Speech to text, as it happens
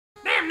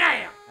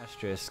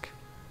Asterisk.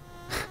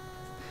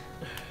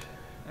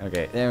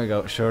 Okay, there we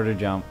go. Shorter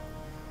jump.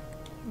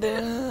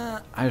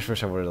 I just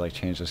wish I would have like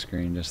changed the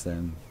screen just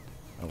then.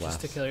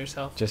 Just to kill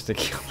yourself. Just to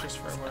kill. Just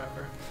for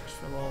whatever. Just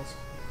for lulz.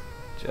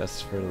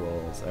 Just for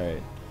lulz. All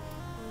right.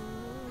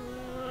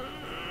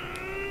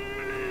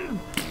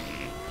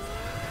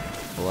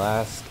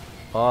 Blast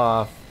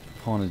off.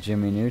 Pulling a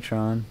Jimmy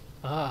Neutron.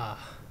 Ah.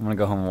 I'm gonna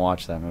go home and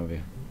watch that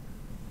movie.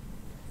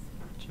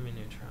 Jimmy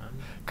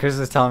Neutron. Chris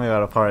was telling me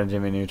about a part in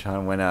Jimmy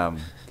Neutron when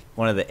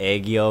one of the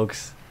egg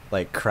yolks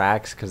like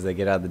cracks because they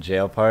get out of the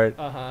jail part.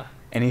 Uh-huh.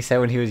 And he said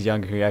when he was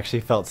younger he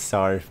actually felt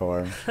sorry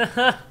for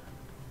him.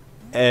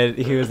 And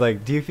he was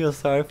like, "Do you feel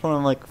sorry for him?"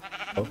 I'm like,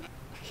 "Oh,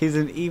 he's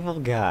an evil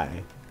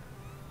guy."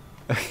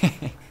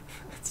 Okay.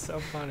 That's so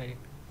funny.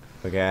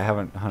 Okay, I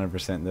haven't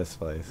 100% this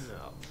place.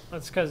 No.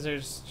 That's because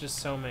there's just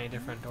so many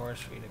different doors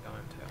for you to go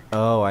into.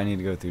 Oh, I need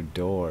to go through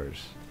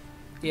doors.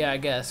 Yeah, I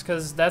guess,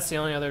 because that's the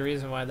only other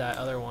reason why that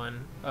other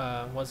one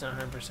wasn't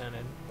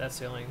 100%ed. That's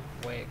the only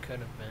way it could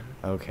have been.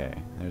 Okay,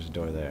 there's a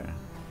door there.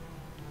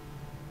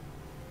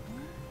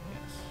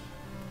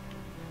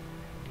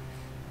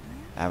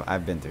 Yes.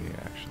 I've been through here,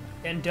 actually.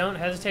 And don't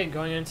hesitate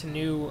going into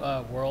new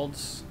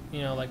worlds,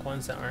 you know, like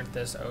ones that aren't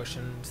this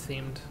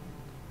ocean-themed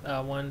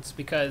ones,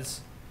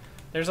 because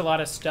there's a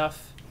lot of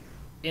stuff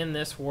in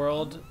this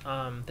world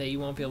that you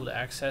won't be able to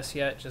access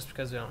yet just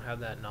because we don't have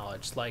that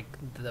knowledge, like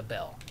the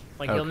bell.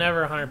 Like, Okay. you'll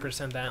never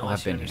 100% that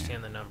unless I've you been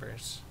understand here. the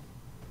numbers.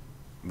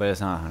 But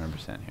it's not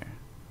 100% here.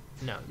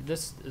 No,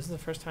 this is the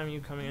first time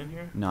you coming in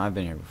here? No, I've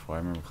been here before. I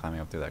remember climbing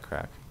up through that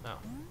crack. Oh.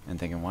 And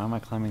thinking, why am I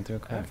climbing through a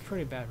I crack? have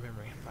pretty bad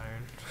memory,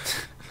 Byron.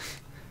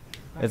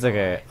 It's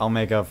okay. I'll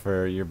make up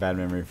for your bad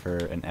memory for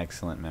an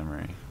excellent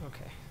memory.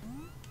 Okay.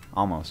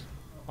 Almost.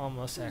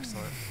 Almost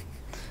excellent.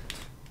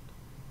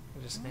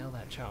 I just nailed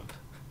that jump.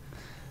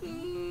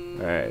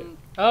 Alright.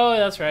 Oh,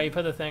 that's right. You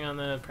put the thing on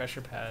the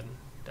pressure pad.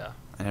 Duh.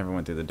 I never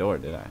went through the door,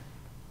 did I?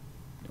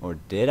 Or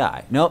did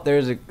I? Nope,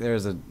 there's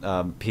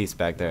a piece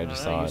back there. I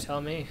just saw You it.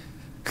 tell me.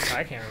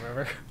 I can't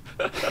remember.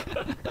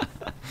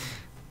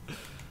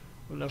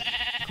 No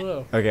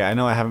clue. Okay, I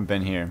know I haven't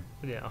been here.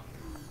 Yeah.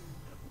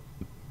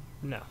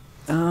 No.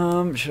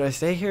 Should I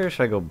stay here or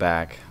should I go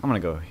back? I'm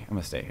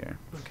gonna stay here.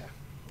 Okay.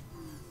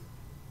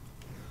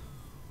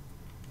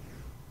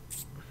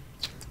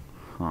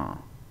 Huh.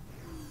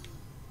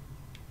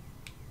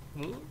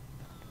 Ooh.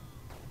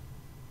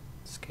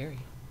 Scary.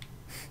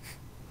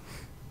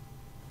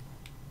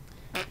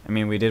 I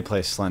mean, we did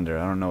play Slender.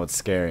 I don't know what's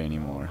scary Oh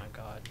anymore. my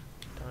god.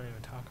 Don't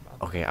even talk about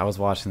that. Okay, I was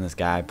watching this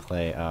guy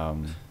play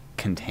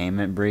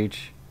Containment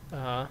Breach.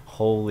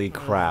 Holy What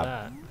is crap.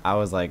 that? I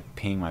was like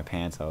peeing my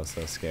pants. I was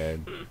so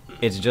scared.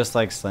 It's just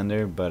like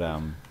Slender, but how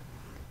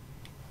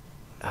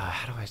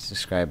do I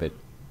describe it?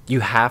 You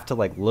have to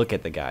like look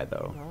at the guy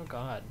though. Oh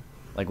god.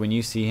 Like when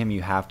you see him,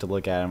 you have to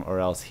look at him or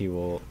else he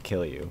will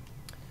kill you.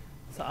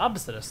 It's the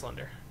opposite of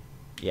Slender.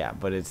 Yeah,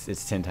 but it's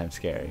 10 times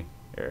scary.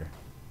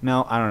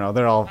 No, I don't know.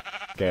 They're all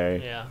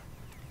scary. Yeah.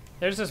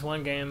 There's this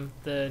one game,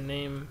 the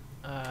name,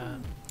 I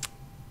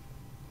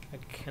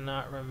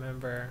cannot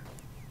remember,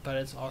 but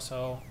it's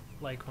also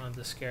like one of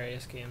the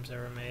scariest games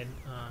ever made.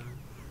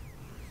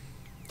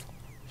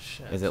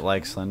 Shit. Is it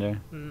like Slender?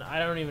 I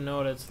don't even know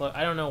what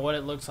I don't know what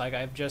it looks like.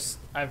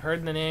 I've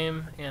heard the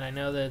name and I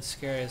know that it's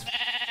scary as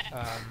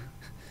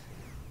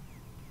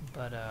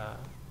but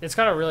it's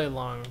got a really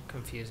long,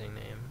 confusing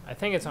name. I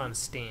think it's on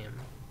Steam.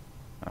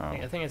 Oh.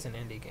 I think it's an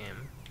indie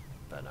game,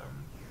 but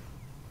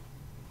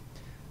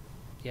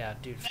yeah,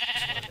 dude.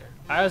 Slender.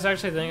 I was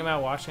actually thinking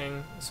about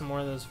watching some more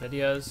of those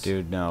videos.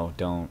 Dude, no,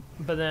 don't.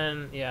 But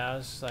then, yeah, I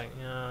was just like,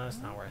 no, it's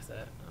not worth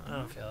it. I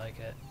don't feel like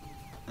it.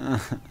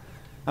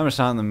 I'm just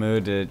not in the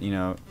mood to,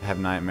 have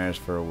nightmares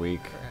for a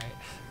week.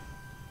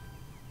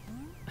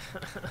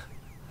 Right.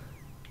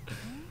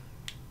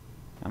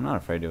 I'm not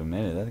afraid to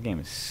admit it. That game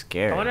is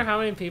scary. I wonder how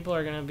many people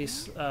are gonna be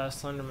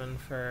Slenderman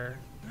for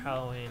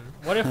Halloween.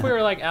 What if we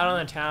were like out on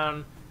the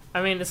town?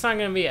 I mean, it's not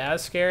gonna be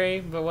as scary,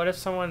 but what if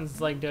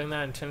someone's like doing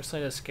that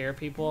intentionally to scare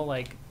people,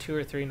 like 2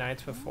 or 3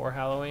 nights before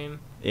Halloween?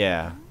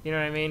 Yeah. You know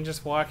what I mean?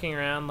 Just walking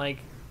around like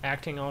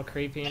acting all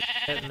creepy and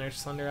shit in their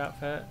Slender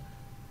outfit.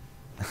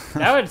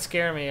 That would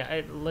scare me,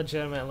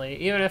 legitimately.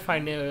 Even if I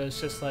knew it was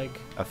just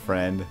like A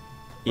friend.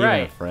 Even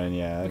right. a friend,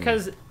 yeah.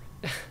 Because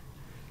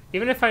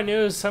even if I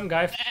knew it was some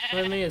guy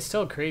with me, it's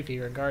still creepy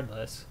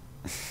regardless.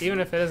 Even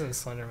if it isn't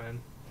Slenderman.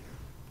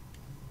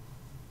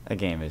 That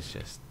game is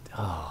just...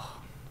 Oh.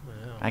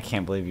 I know. I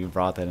can't believe you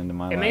brought that into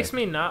my life. It makes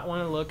me not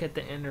want to look at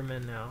the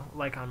Enderman now,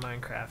 like on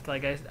Minecraft.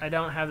 Like I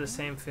don't have the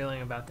same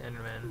feeling about the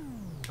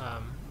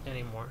Enderman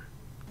anymore.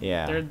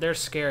 Yeah. They're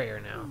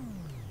scarier now,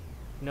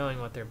 knowing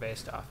what they're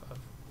based off of.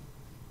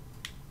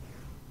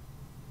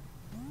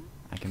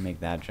 I can make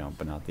that jump,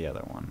 but not the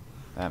other one.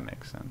 That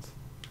makes sense.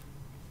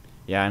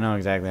 Yeah, I know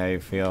exactly how you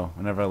feel.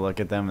 Whenever I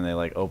look at them and they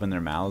like open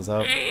their mouths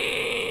up.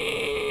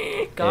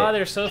 God,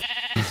 they're so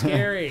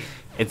scary.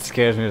 It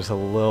scares me just a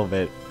little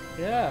bit.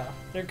 Yeah,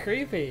 they're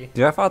creepy.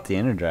 Dude, I fought the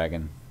Ender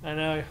Dragon. I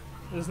know.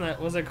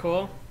 Was it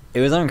cool? It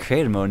was on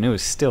creative mode, and it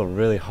was still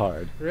really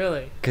hard.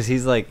 Really? Cause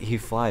he's like he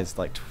flies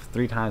like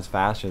 3 times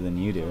faster than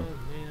you do.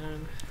 Oh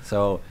man.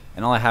 So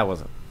and all I had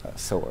was a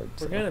sword.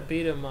 We're so. gonna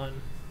beat him on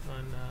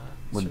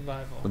Leg-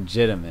 survival.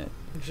 Legitimate.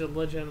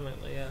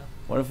 Legitimately, yeah.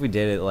 What if we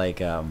did it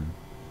like on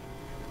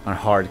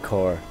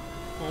hardcore?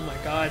 Oh my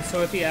god!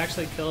 So if he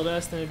actually killed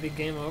us, then it'd be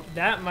game over.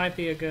 That might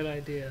be a good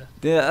idea.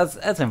 Yeah,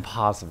 that's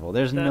impossible.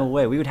 There's no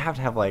way. We would have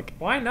to have like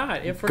Why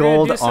not? If we're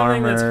gold gonna do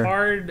something armor. that's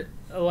hard,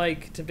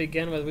 like to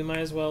begin with, we might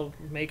as well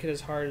make it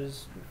as hard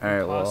as we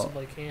Alright, well,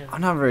 possibly can.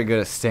 I'm not very good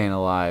at staying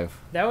alive.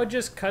 That would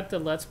just cut the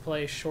let's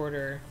play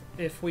shorter.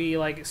 If we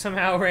like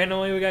somehow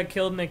randomly we got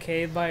killed in a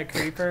cave by a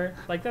creeper,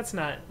 like that's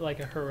not like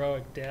a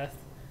heroic death.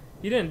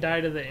 You didn't die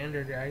to the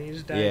Ender Dragon. You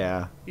just died.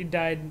 Yeah. You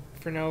died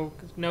for no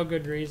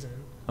good reason.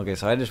 Okay,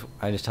 so I just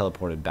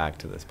teleported back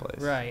to this place.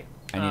 Right.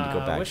 I need to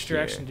go back. Which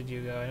direction did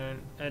you go?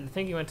 I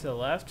think you went to the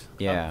left.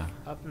 Yeah.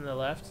 Up in the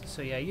left.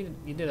 So yeah, you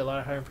did a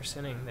lot of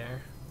 100%ing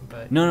there.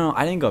 But No,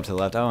 I didn't go up to the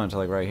left. I went to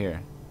like right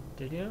here.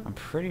 did you? I'm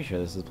pretty sure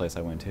this is the place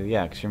I went to.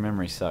 Yeah, because your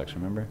memory sucks.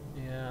 Remember?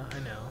 Yeah, I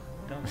know.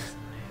 Don't listen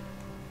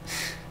to me.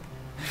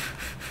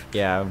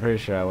 Yeah, I'm pretty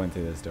sure I went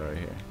through this door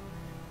here.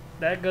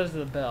 That goes to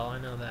the bell. I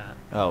know that.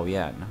 Oh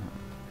yeah. No.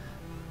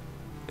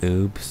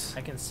 Oops.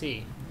 I can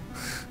see.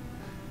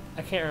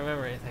 I can't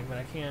remember anything, but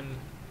I can.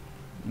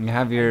 You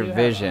have I your do have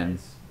vision.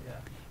 eyes. Yeah.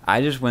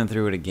 I just went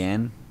through it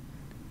again,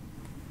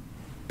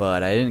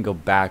 but I didn't go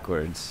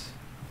backwards.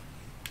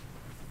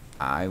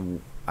 I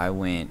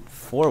went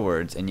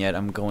forwards, and yet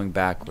I'm going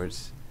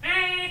backwards.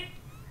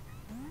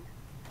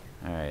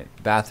 Alright,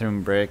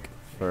 bathroom break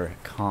for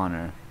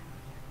Connor.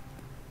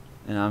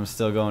 And I'm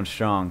still going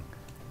strong.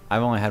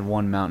 I've only had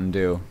 1 Mountain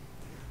Dew.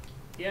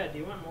 Yeah. Do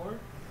you want more?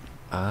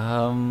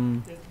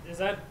 Is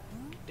that?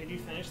 Did you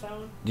finish that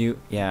one?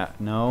 Yeah,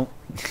 no.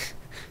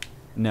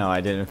 No,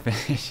 I didn't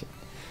finish it.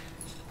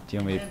 Do you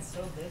want me to, Man,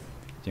 so busy.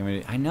 do you want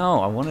me to, I know,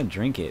 I want to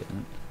drink it.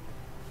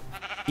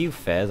 You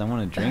Fez, I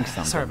want to drink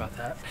something. Sorry about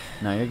that.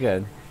 No, you're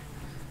good.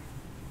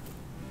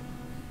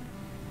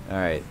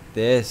 Alright,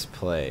 this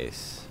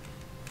place.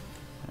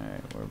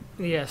 Alright,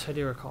 Yes, I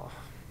do recall.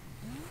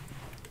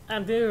 I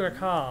do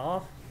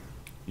recall.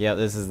 yeah,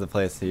 this is the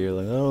place that you're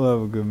like, I don't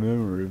have a good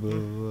memory, blah, blah,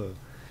 blah.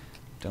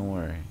 Don't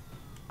worry.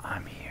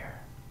 I'm here.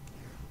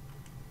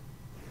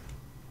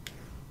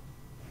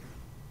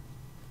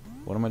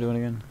 What am I doing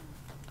again?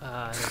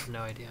 I have no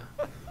idea.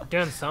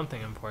 Doing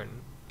something important.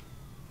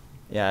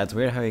 Yeah, it's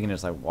weird how you can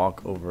just like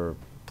walk over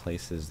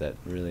places that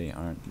really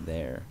aren't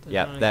there. They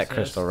Yeah, don't that exist.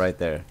 crystal right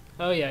there.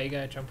 Oh yeah, you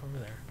gotta jump over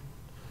there.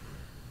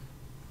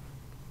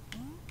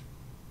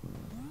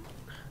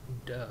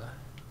 Duh.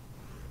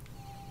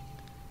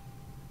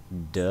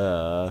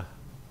 Duh.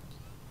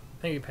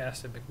 I think you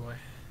passed it, big boy.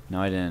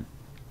 No, I didn't.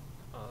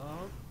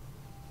 Oh.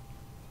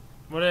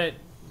 What did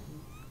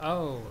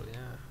Oh, yeah.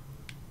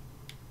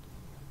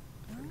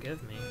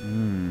 Forgive me.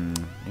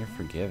 You're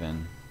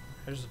forgiven.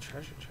 There's a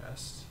treasure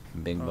chest.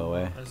 Big Oh,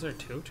 boy. Is there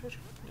 2 treasure?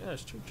 Yeah,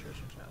 there's 2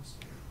 treasure chests.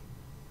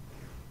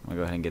 I'm gonna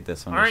go ahead and get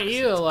this one. Aren't just 'cause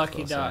you a it's lucky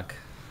closer. duck?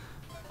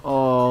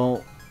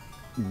 Oh,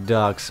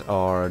 ducks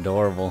are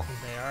adorable.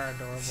 They are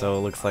adorable. So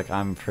it looks like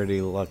I'm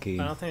pretty lucky.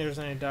 I don't think there's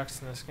any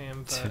ducks in this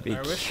game, To but be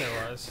I wish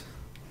there was.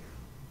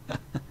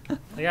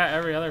 They got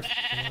every other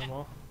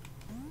animal.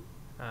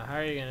 How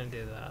are you gonna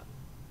do that?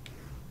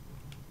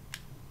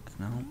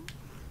 No.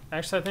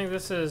 Actually, I think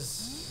this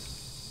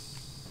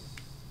is.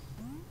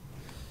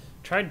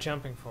 Try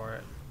jumping for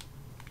it.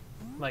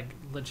 Like,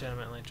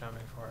 legitimately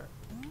jumping for it.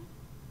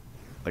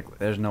 Like,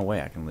 there's no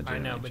way I can I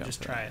legitimately know, but jump just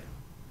for try that. it.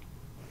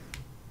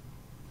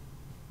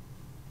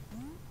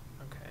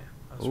 Okay.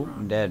 I was Ooh, wrong.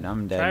 I'm dead.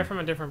 I'm dead. Try it from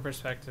a different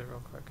perspective,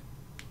 real quick.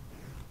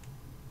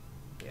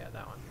 Yeah,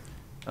 that one.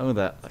 Oh,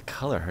 the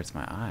color hurts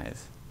my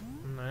eyes.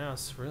 I know,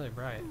 it's really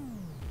bright.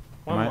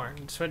 One I- more.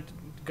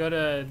 Go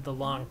to the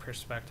long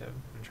perspective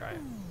and try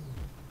it.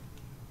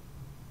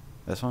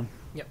 This one?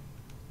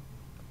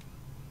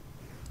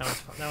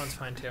 That one's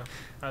fine too.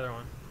 Other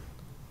one.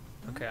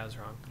 Okay, I was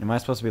wrong. Am I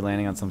supposed to be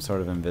landing on some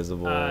sort of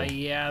invisible?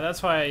 Yeah,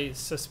 that's why I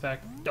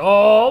suspect.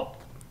 Oh,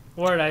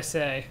 what did I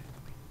say?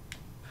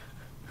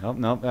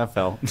 Nope, that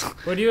fell.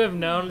 Would you have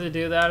known to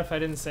do that if I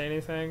didn't say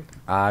anything?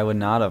 I would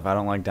not have. I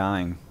don't like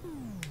dying.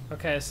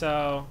 Okay,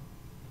 so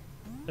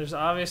there's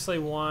obviously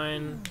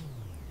one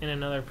in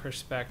another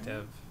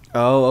perspective.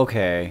 Oh,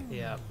 okay.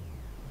 Yeah.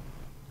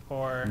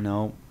 Or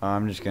Nope.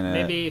 I'm just gonna.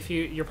 maybe if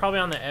you're probably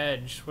on the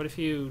edge. What if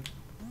you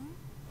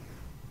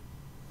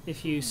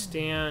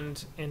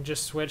stand and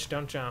just switch,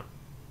 don't jump.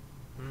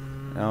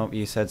 Nope,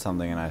 you said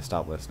something and I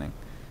stopped listening.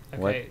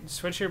 Okay,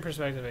 switch your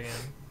perspective again.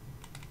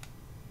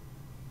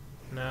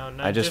 No,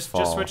 I just just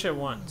fall. switch it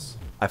once.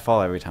 I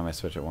fall every time I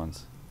switch it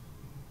once.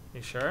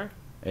 You sure?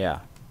 Yeah.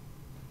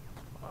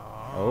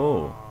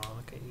 Oh,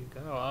 look at you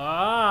go.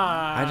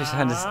 Ah, I just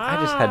had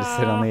to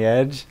sit on the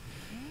edge.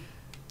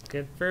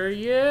 Good for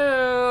you.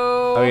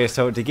 Okay,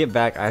 so to get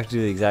back, I have to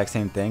do the exact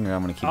same thing, or I'm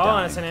gonna keep Oh, dying.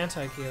 and it's an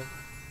anti-cube.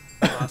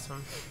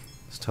 Awesome.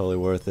 It's totally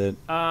worth it.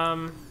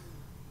 The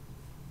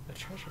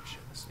treasure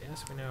chest.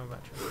 Yes, we know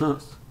about treasure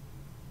chests.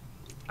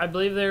 I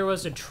believe there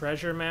was a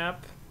treasure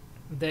map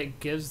that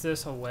gives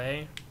this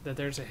away, that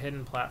there's a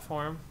hidden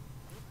platform,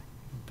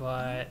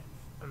 but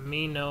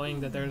me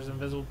knowing that there's an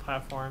invisible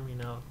platform, you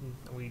know,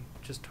 we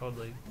just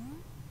totally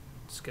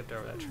skipped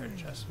over that treasure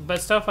chest.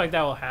 But stuff like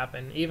that will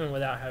happen even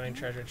without having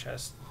treasure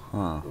chests.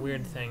 Huh.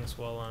 Weird things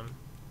will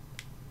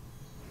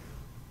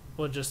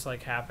just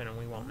like happen and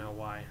we won't know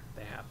why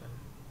they happen.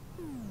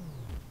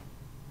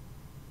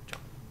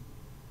 Jump.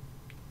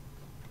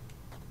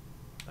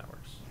 That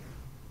works.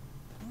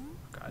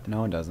 God.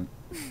 No, it doesn't.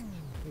 You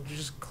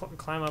just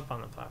climb up on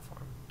the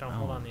platform. Don't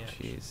hold on the edge.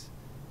 Jeez.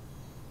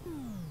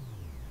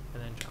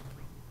 And then jump.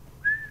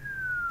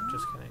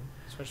 Just kidding.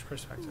 Switch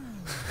perspective.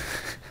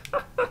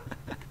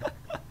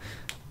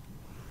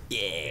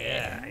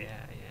 Yeah.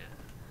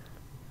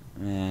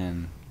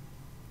 Man,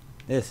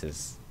 this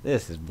is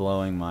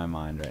blowing my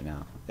mind right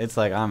now. It's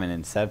like I'm in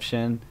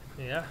Inception.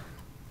 Yeah.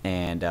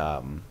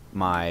 And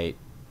my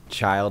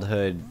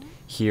childhood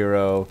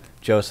hero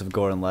Joseph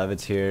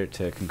Gordon-Levitt's here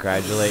to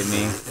congratulate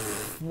me.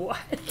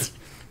 What?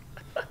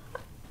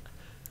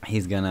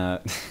 He's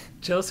gonna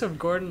Joseph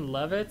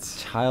Gordon-Levitt?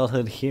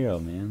 childhood hero,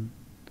 man.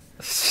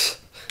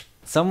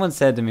 Someone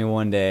said to me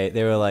one day,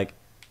 they were like,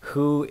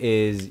 "Who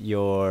is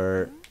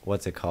your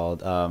what's it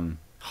called?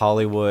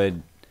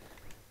 Hollywood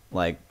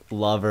like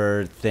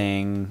lover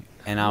thing?"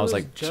 And I was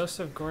like,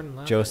 Joseph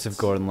Gordon-Levitt. Joseph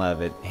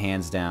Gordon-Levitt,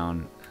 hands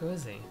down. Who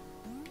is he?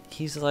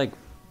 He's like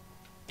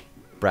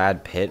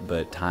Brad Pitt,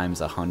 but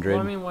times 100. Well,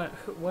 I mean, what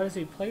has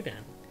he played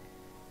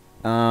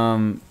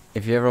in?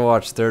 If you ever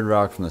watched Third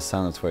Rock from the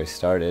Sun, that's where he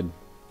started.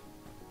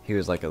 He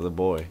was like a little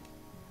boy.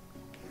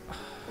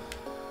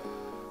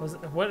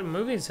 What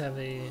movies have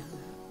they?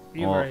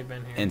 You've Well, already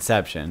been here.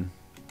 Inception.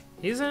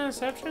 He's in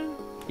Inception?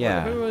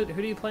 Yeah. Who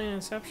do you play in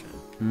Inception?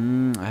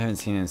 I haven't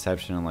seen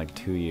Inception in like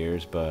 2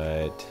 years,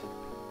 but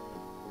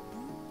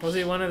Was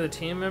he one of the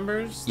team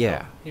members?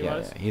 yeah, He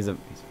was? yeah. He's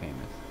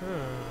famous.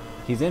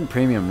 Hmm. He's in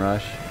Premium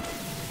Rush.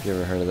 Have you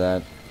ever heard of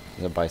that?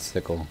 He's a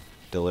bicycle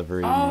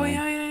delivery. Oh,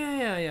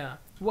 man. yeah.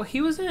 Well,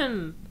 he was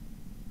in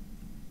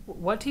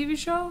what TV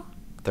show?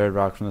 Third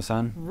Rock from the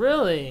Sun.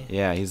 Really?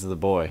 Yeah, he's the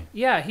boy.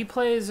 Yeah, he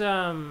plays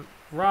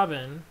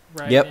Robin,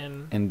 right? Yep.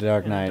 In In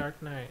Dark in Knight.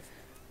 Dark Knight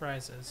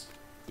Rises.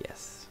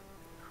 Yes.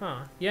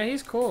 Huh. Yeah,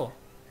 he's cool.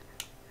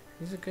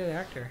 He's a good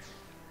actor.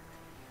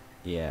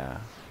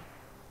 Yeah.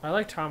 I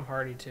like Tom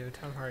Hardy too.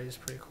 Tom Hardy's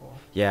pretty cool.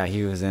 Yeah,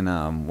 he was in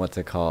what's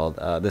it called?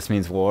 This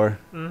Means War.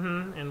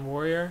 Mm-hmm. And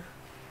Warrior.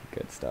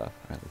 Good stuff.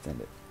 All right, let's end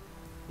it.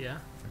 Yeah.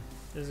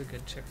 This is a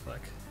good chick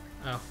flick.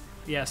 Oh.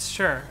 Yes,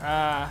 sure.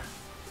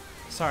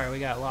 Sorry, we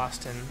got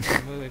lost in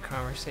the movie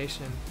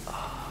conversation.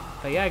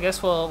 But yeah, I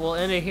guess we'll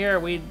end it here.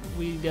 We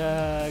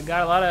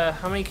got a lot of,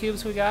 how many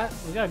cubes we got?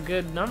 We got a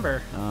good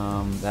number.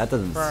 That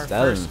doesn't For our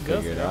doesn't first go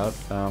figure it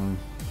through. out.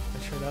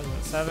 It sure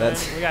doesn't. 7.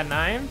 That's- We got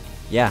 9.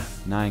 Yeah,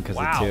 9 because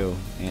Wow. of 2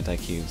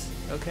 anti-cubes.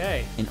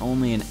 Okay. In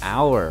only an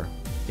hour.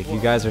 If you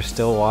Whoa. guys are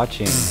still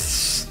watching,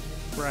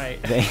 Right.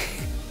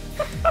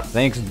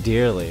 thanks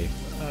dearly.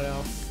 I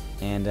know.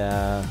 And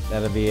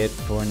that'll be it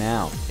for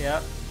now.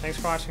 Yep. Thanks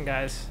for watching,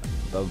 guys.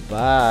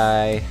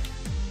 Bye-bye.